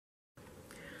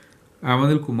I'm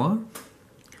Anil Kumar.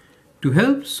 To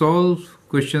help solve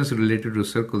questions related to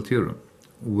circle theorem,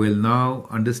 we'll now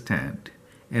understand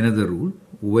another rule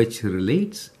which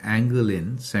relates angle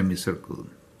in semicircle.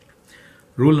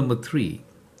 Rule number 3.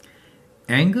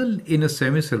 Angle in a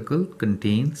semicircle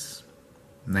contains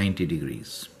 90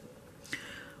 degrees.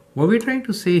 What we're trying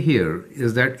to say here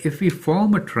is that if we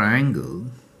form a triangle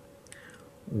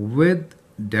with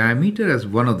diameter as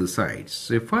one of the sides,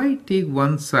 so if I take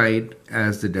one side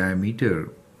as the diameter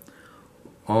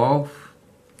of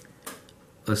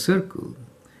a circle,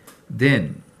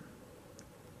 then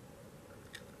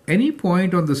any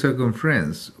point on the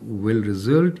circumference will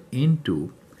result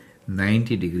into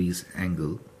 90 degrees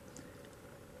angle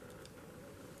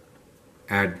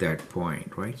at that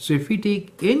point, right? So if we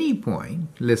take any point,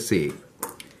 let's say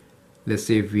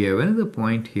if we have another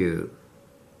point here,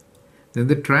 then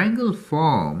the triangle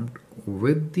formed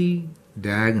with the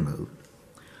diagonal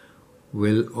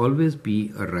will always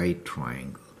be a right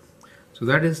triangle. So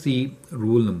that is the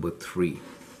rule number 3.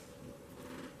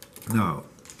 Now,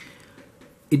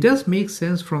 it does make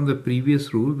sense from the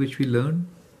previous rule which we learned.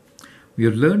 We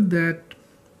have learned that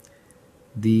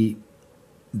the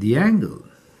angle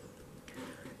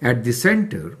at the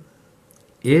center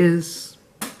is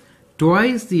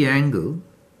twice the angle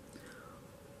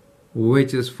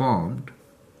which is formed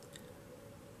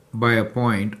by a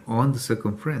point on the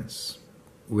circumference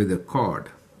with a chord.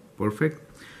 Perfect.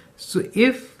 So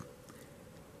if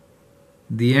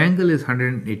the angle is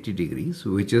 180 degrees,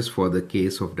 which is for the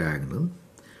case of diagonal,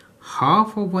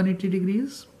 half of 180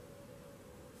 degrees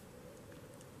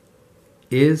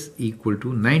is equal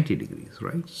to 90 degrees,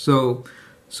 right? So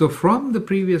from the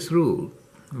previous rule,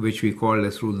 which we called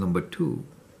as rule number 2,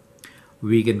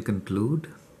 we can conclude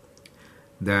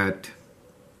that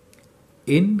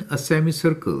in a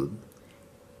semicircle,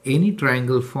 any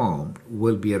triangle formed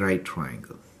will be a right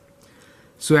triangle.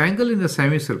 So angle in a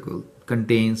semicircle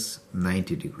contains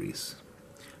 90 degrees.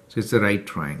 So it's a right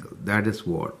triangle. That is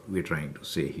what we're trying to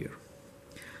say here.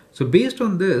 So based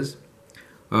on this,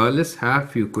 let's have a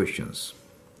few questions.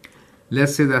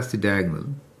 Let's say that's the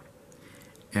diagonal.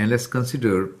 And let's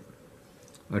consider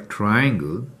a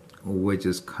triangle which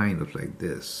is kind of like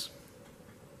this.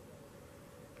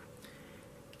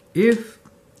 If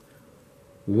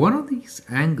one of these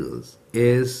angles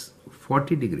is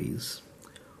 40 degrees,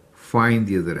 find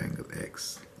the other angle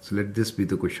x. So let this be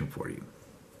the question for you.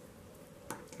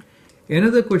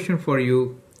 Another question for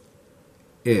you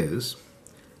is,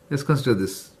 let's consider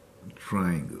this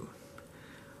triangle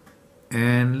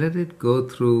and let it go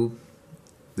through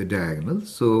the diagonal.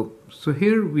 So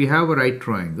here we have a right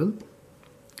triangle.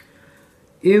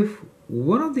 If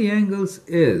one of the angles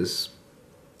is,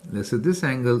 let's say this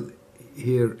angle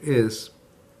here is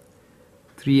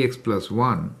 3x plus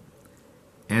 1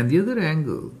 and the other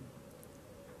angle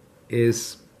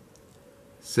is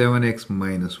 7x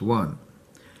minus 1,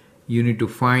 you need to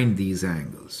find these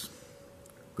angles,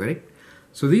 correct?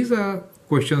 So these are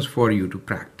questions for you to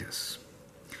practice.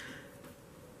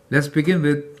 Let's begin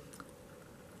with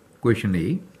question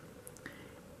A.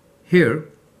 Here,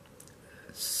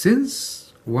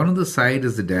 since one of the side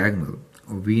is the diagonal,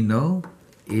 we know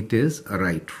it is a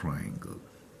right triangle.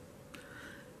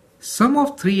 Sum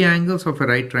of 3 angles of a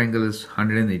right triangle is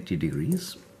 180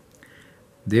 degrees.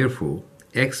 Therefore,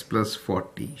 x plus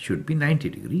 40 should be 90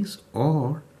 degrees,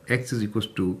 or x is equals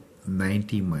to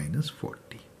 90 minus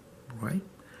 40, right?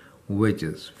 Which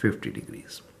is 50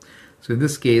 degrees. So in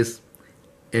this case,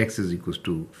 x is equals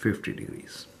to 50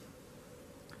 degrees.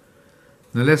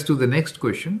 Now let's do the next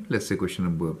question. Let's say question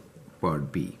number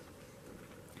part B.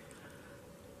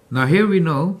 Now here we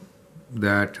know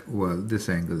that, well, this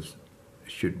angle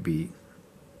should be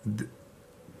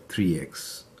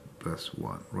 3x plus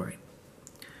 1, right?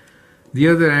 The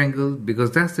other angle,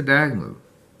 because that's the diagonal,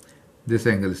 this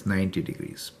angle is 90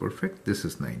 degrees. Perfect. This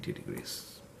is 90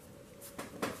 degrees.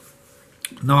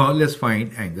 Now let's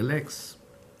find angle x.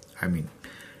 I mean,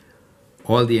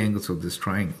 all the angles of this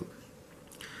triangle.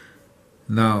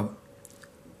 Now,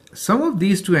 sum of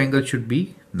these two angles should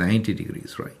be 90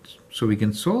 degrees, right? So we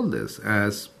can solve this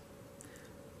as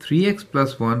 3x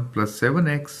plus 1 plus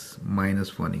 7x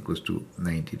minus 1 equals to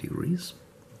 90 degrees.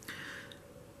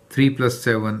 3 plus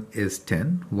 7 is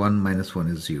 10. 1 minus 1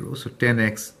 is 0. So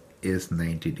 10x is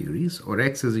 90 degrees, or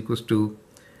x is equals to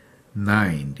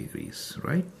 9 degrees,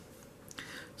 right?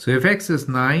 So if x is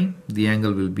 9, the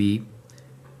angle will be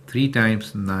 3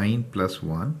 times 9 plus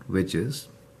 1, which is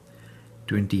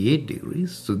 28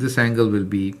 degrees. So this angle will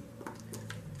be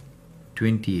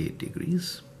 28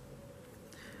 degrees.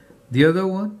 The other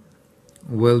one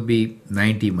will be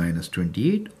 90 minus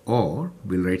 28, or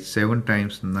we'll write 7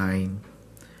 times 9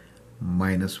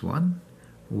 minus 1,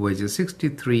 which is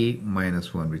 63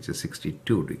 minus 1, which is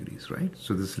 62 degrees, right?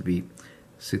 So this will be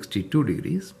 62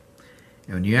 degrees.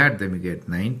 And when you add them, you get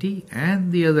 90,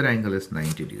 and the other angle is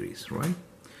 90 degrees, right?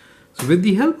 So with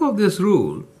the help of this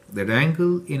rule, that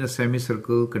angle in a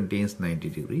semicircle contains 90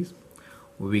 degrees,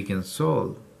 we can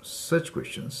solve such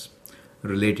questions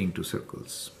relating to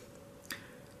circles.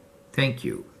 Thank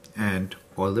you, and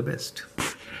all the best.